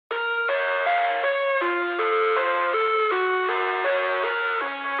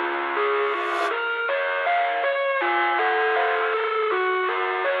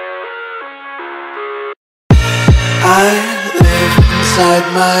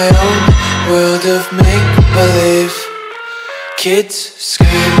my own world of make-believe. Kids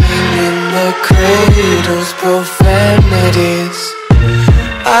screaming in the cradles, profanities.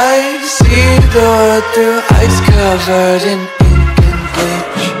 I see the world through ice covered in ink and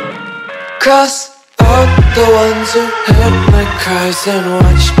bleach. Cross out the ones who heard my cries and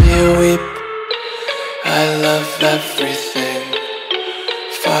watched me weep. I love everything.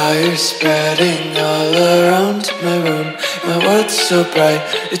 Fire spreading all around my room. My world's so bright,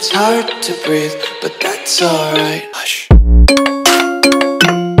 it's hard to breathe, but that's alright. Hush.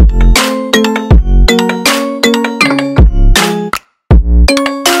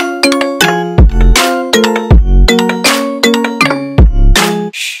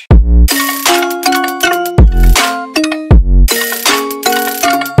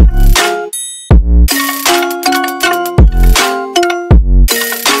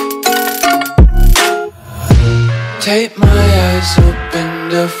 Tape my eyes open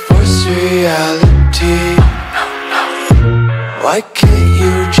to force reality. Why can't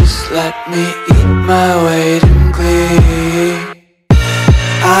you just let me eat my weight in glee?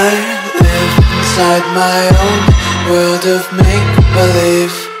 I live inside my own world of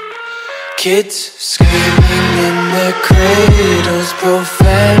make-believe. Kids screaming in their cradles,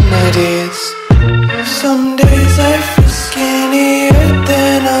 profanities. Some days I feel skinnier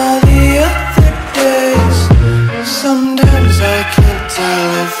than all the other days. Sometimes I can't tell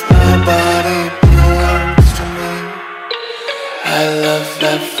if my body belongs to me. I love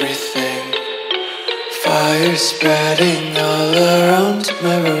everything. Fire spreading all around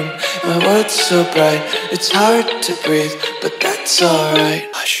my room. My world's so bright, it's hard to breathe, but that's alright.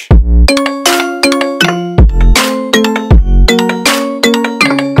 Hush.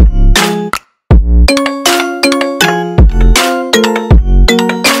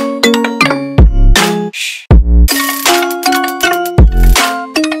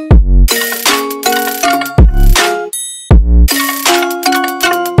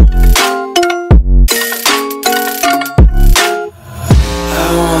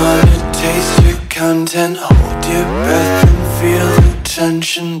 Content, hold your breath and feel the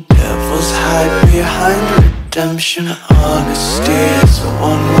tension. Devils hide behind redemption. Honesty is a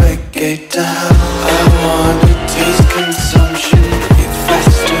one-way gate to hell. I wanna taste consumption, breathe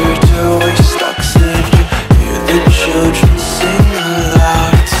faster to waste oxygen. Hear the children sing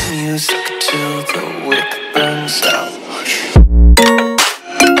aloud. It's music till the wick burns out.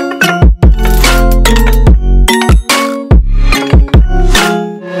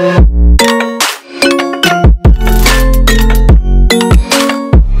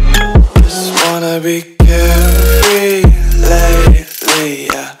 Be carefree lately,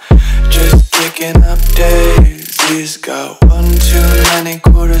 yeah. Just kicking up daisies. Got one too many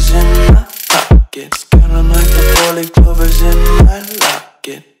quarters in my pockets. Count 'em like the 4-leaf clovers in my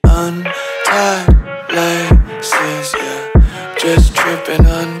locket. Untied laces, yeah. Just tripping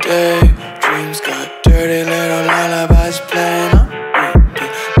on daydreams. Got dirty little lullabies playing on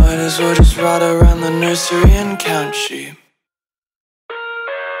repeat. Might as well just ride around the nursery and count sheep.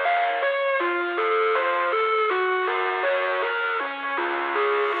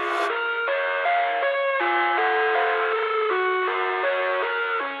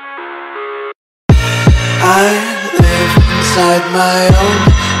 I live inside my own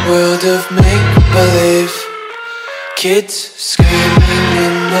world of make-believe. Kids screaming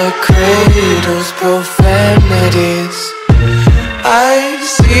in their cradles, profanities. I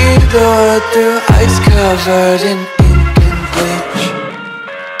see the world through ice covered in ink and bleach.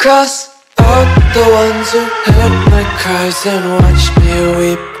 Cross out the ones who heard my cries and watched me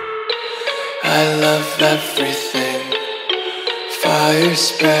weep. I love everything. Fire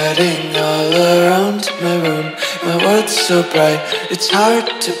spreading all around my room. My world's so bright, it's hard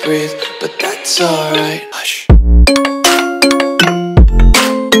to breathe, but that's alright. Hush.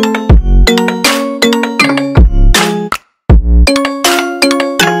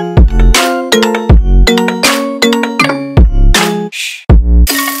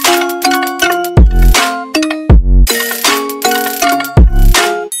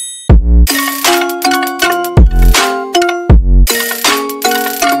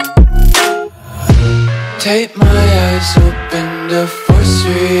 Tape my eyes open to force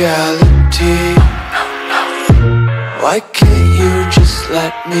reality. Why can't you just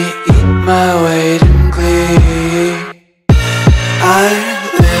let me eat my weight in glee? I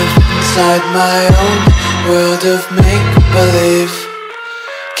live inside my own world of make-believe.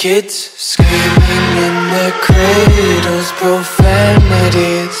 Kids screaming in their cradles,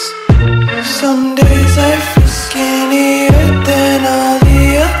 profanities. Some days I feel skinnier than all the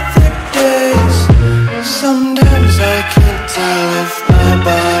other days. Sometimes I can't tell if my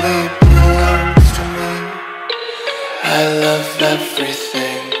body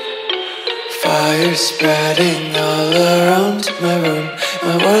everything. Fire spreading all around my room.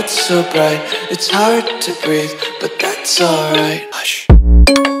 My world's so bright, it's hard to breathe, but that's alright. Hush.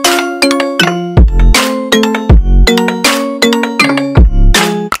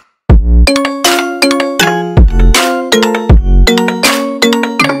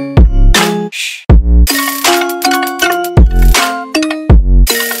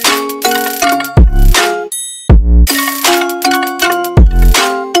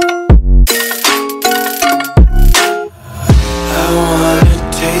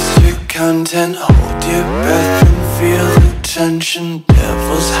 Content, hold your breath and feel the tension.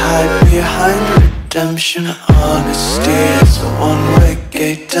 Devils hide behind redemption. Honesty is a one-way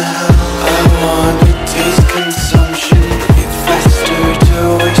gate to hell. I wanna taste consumption, breathe faster to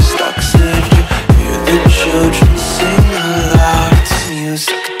waste oxygen. Hear the children sing aloud. It's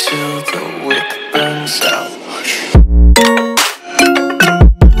music till the wick burns out.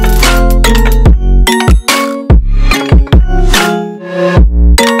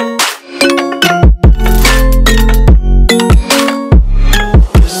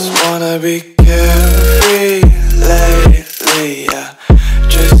 Be carefree lately, yeah.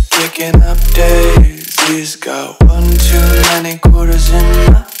 Just kicking up daisies. Got one too many quarters in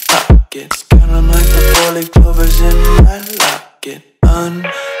my pockets. Count 'em like the 4-leaf clovers in my locket.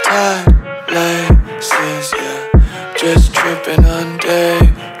 Untied laces, yeah. Just tripping on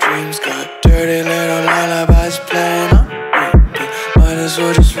daydreams. Got dirty little lullabies playing on repeat. Might as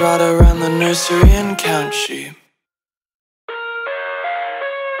well just ride around the nursery and count sheep.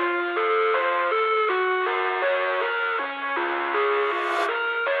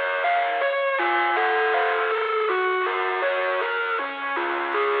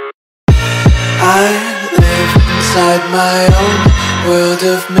 I live inside my own world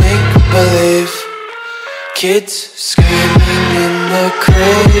of make-believe. Kids screaming in their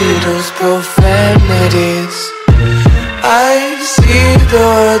cradles, profanities. I see the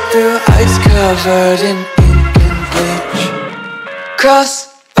world through ice covered in ink and bleach. Cross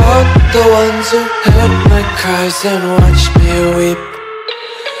out the ones who heard my cries and watched me weep.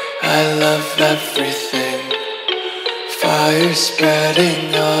 I love everything. Fire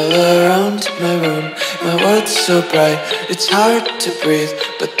spreading all around my room. My world's so bright, it's hard to breathe,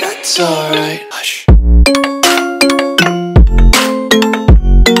 but that's alright. Hush.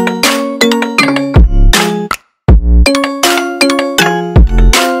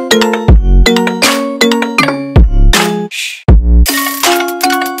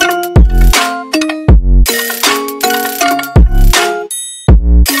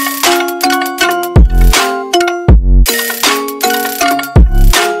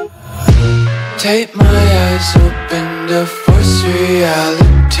 Tape my eyes open to force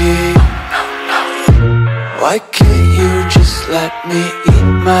reality. Why can't you just let me eat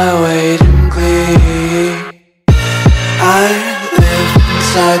my weight in glee? I live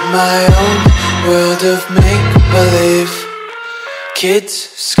inside my own world of make-believe. Kids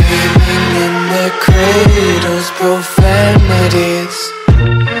screaming in their cradles, profanities.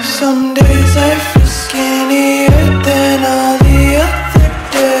 Some days I feel skinnier than all the other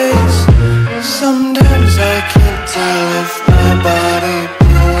days. Sometimes I can't tell if my body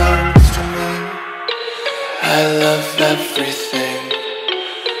belongs to me. I love everything.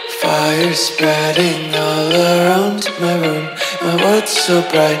 Fire spreading all around my room. My world's so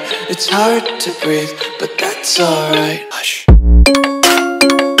bright, it's hard to breathe, but that's alright. Hush.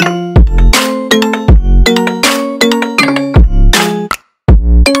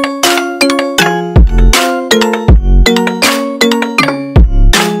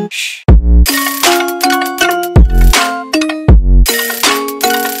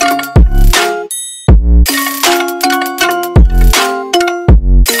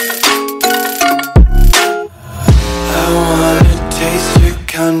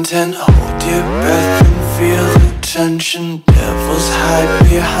 Content, hold your breath and feel the tension. Devils hide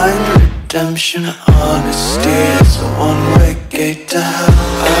behind redemption. Honesty is a one-way gate to hell.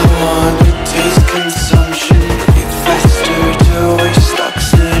 I wanna taste consumption, breathe faster to waste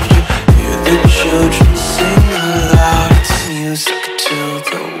oxygen. Hear the children sing aloud. It's music till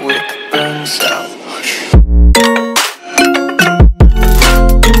the wick burns out.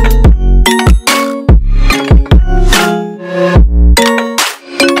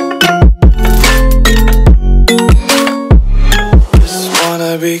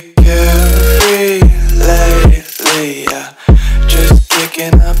 Be carefree lately, yeah. Just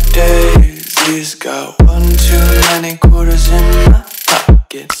kicking up daisies. Got one too many quarters in my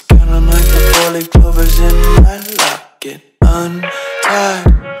pockets. Count 'em like the 4-leaf clovers in my locket. Untied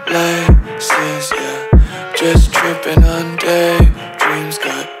laces, yeah. just tripping on daydreams.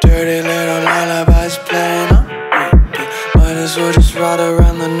 Got dirty little lullabies playing on repeat. Might as well just ride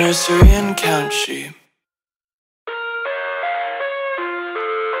around the nursery and count sheep.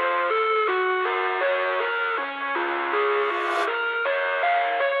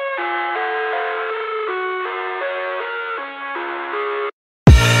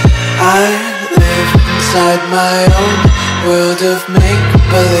 I live inside my own world of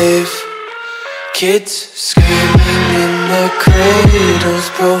make-believe. Kids screaming in their cradles,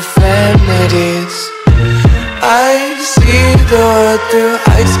 profanities. I see the world through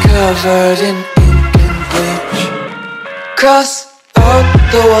ice covered in ink and bleach. Cross out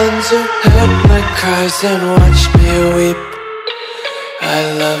the ones who heard my cries and watched me weep.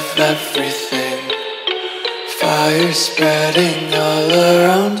 I love everything. Fire spreading all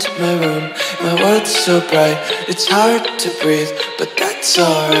around my room. My world's so bright, it's hard to breathe, but that's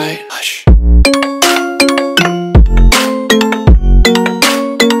alright. Hush.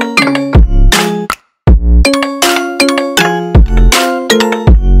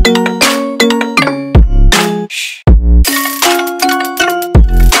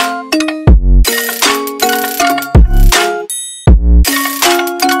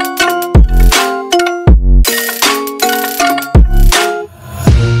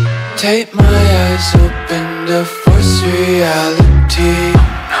 Tape my eyes open to force reality.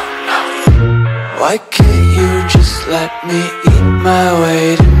 Why can't you just let me eat my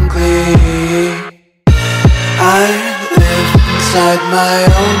weight in glee? I live inside my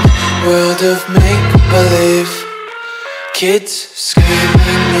own world of make-believe. Kids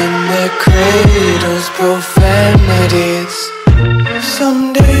screaming in their cradles, profanities.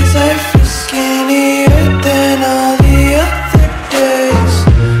 Some days I feel skinnier than all the other days.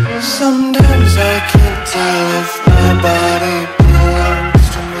 Sometimes I can't tell if my body belongs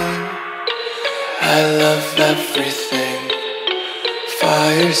to me. I love everything.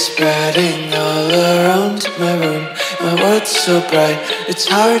 Fire spreading all around my room. My world's so bright, it's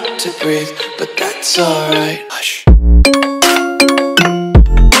hard to breathe, but that's alright. Hush.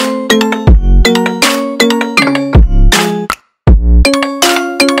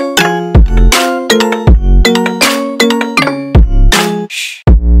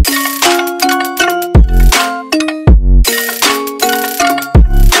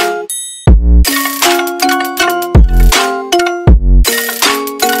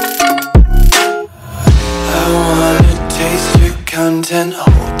 Content,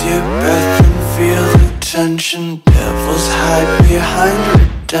 hold your breath and feel the tension. Devils hide behind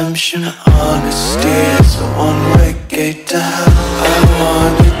redemption. Honesty is a one-way gate to hell. I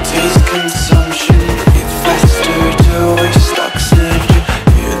wanna taste consumption. Breathe faster to waste oxygen.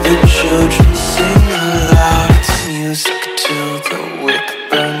 Hear the children sing aloud. It's music till the wick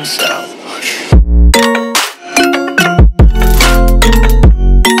burns out.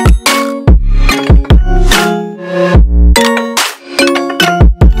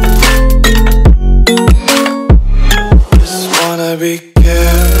 Be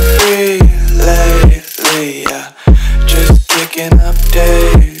carefree lately, yeah. Just kicking up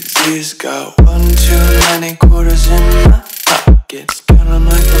daisies. Got one too many quarters in my pockets. Counting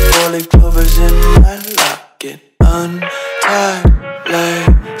like the four-leaf clovers in my locket. Untied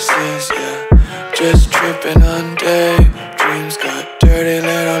laces, yeah. Just tripping on daydreams. Got dirty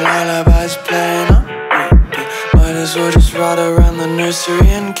little lullabies playing on repeat. Might as well just ride around the nursery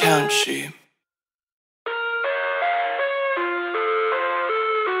and count sheep.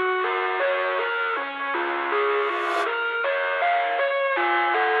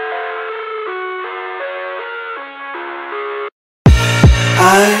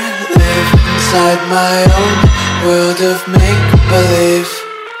 I live inside my own world of make-believe.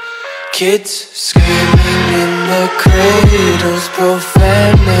 Kids screaming in their cradles,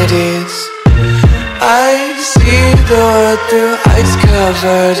 profanities. I see the world through ice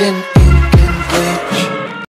covered in